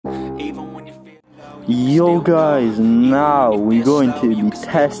Yo guys, now we're going to be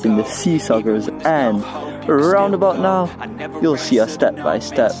testing the SeaSuckers, and around about now you'll see a step by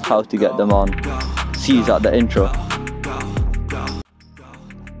step how to get them on. See you at the intro.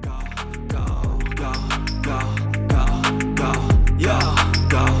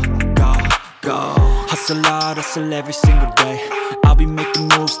 Hustle hard, hustle every single day. I'll be making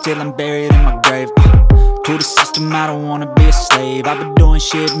moves till I'm buried in my grave. To the system, I don't wanna be a slave. I've been doing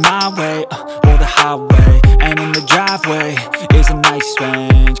shit my way, or the highway. And in the driveway is a nice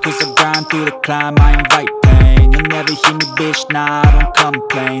range, cause I grind through the climb, I invite pain. You'll never hear me, bitch, nah, I don't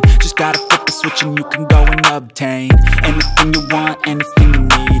complain. Just gotta flip the switch and you can go and obtain anything you want, anything you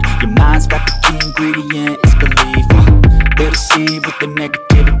need. Your mind's got the key ingredient, it's belief. They'll deceive with the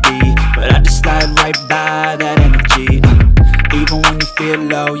negativity, but I just slide right by that energy. Even when you feel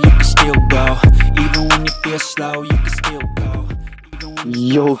low, you can still go. Even when you feel slow, you can still go.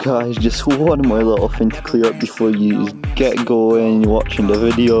 Yo guys, just one more little thing to clear up before you get going watching the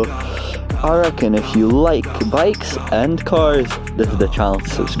video. I reckon if you like bikes and cars, this is the channel to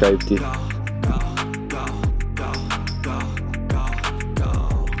subscribe to.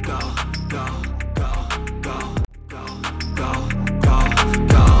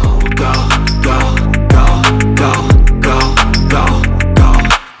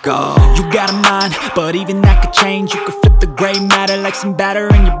 You got a mind, but even that could change. You could flip the gray matter like some batter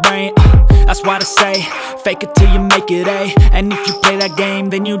in your brain. That's why I say, fake it till you make it A. And if you play that game,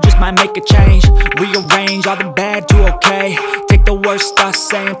 then you just might make a change. Rearrange all the bad to okay. Take the worst thoughts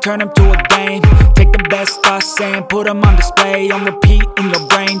saying, turn them to a game. Take the best thoughts saying, put them on display. On repeat in your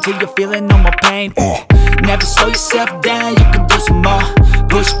brain till you're feeling no more pain. Never slow yourself down, you can do some more.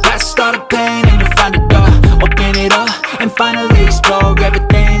 Push past all the pain and you'll find a door. Open it up and finally explore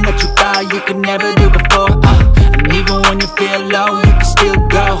everything that you thought you could never do before. And even when you feel low, you can still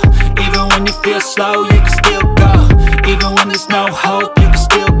go. Even when you feel slow, you can still go. Even when there's no hope, you can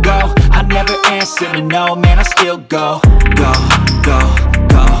still go. I never answer to no, man, I still go. Go, go,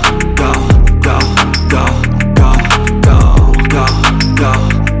 go, go, go, go, go, go, go, go, go,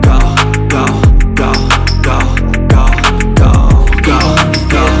 go, go, go, go, go, go. Even when you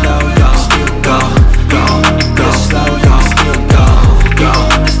feel low, you can still go. Even when you feel slow, you can still go. Even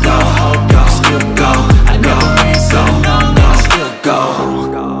when there's no hope, you can still go. I never answer to no, man, I still go.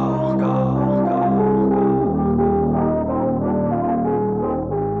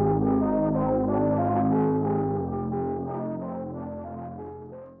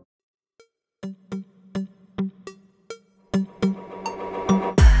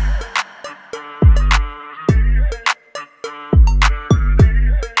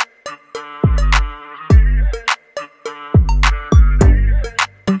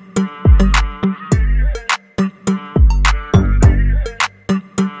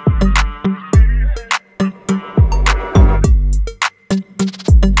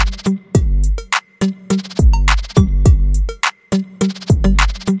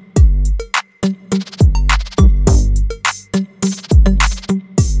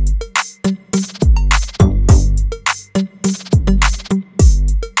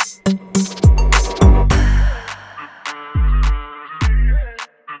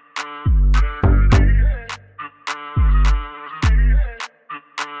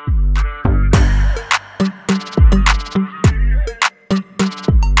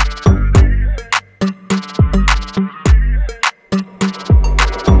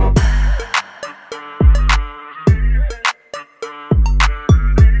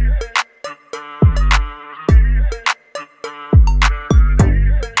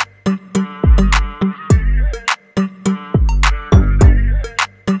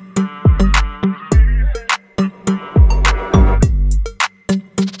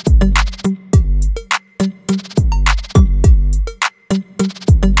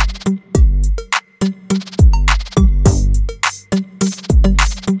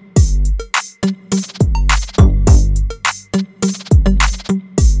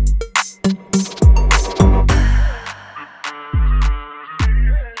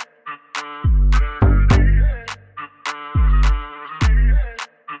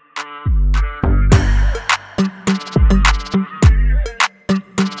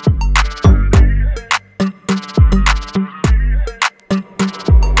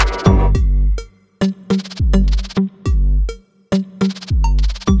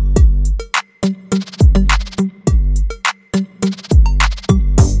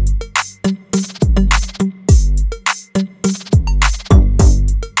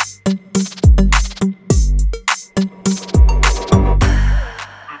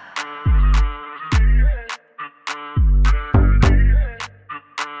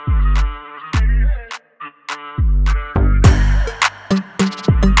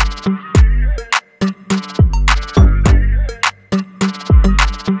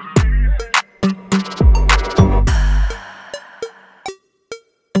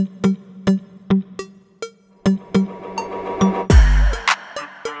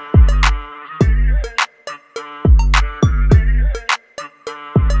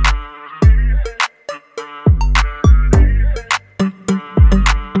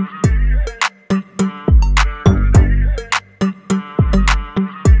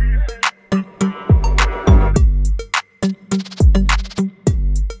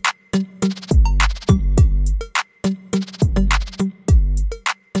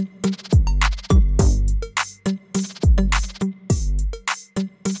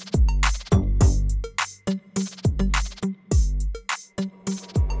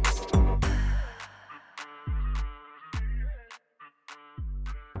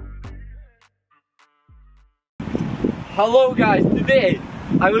 Hello guys, today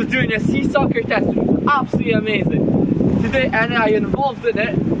I was doing a SeaSucker test. It was absolutely amazing. Today, and I involved in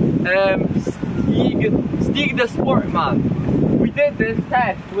it Stig the Sportman. We did this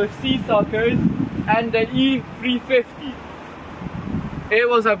test with SeaSuckers and an E350. It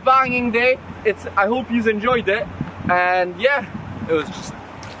was a banging day. I hope you enjoyed it, and yeah, it was just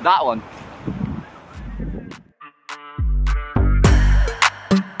that one.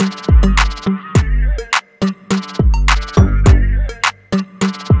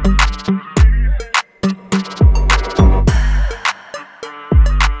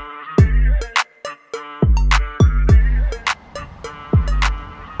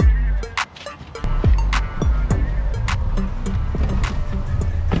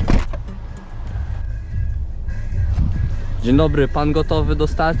 Dzień dobry, pan gotowy do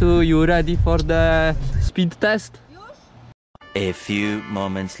startu? You ready for the speed test? A few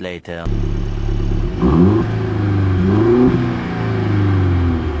moments later.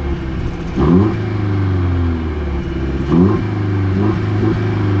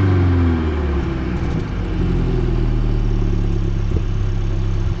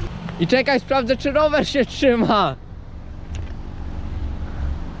 I czekaj, sprawdzę, czy rower się trzyma.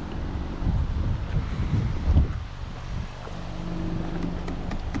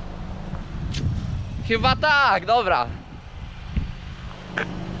 Chyba tak, dobra.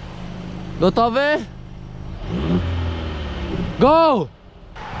 Gotowy? Go!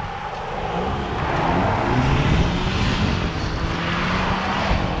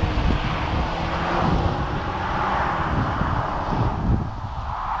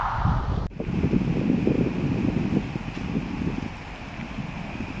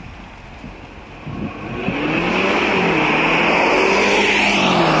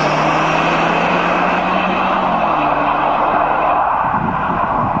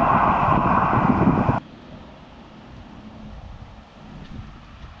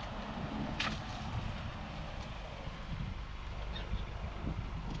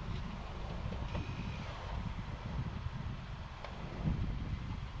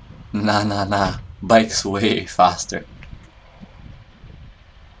 Nah, bike's way faster.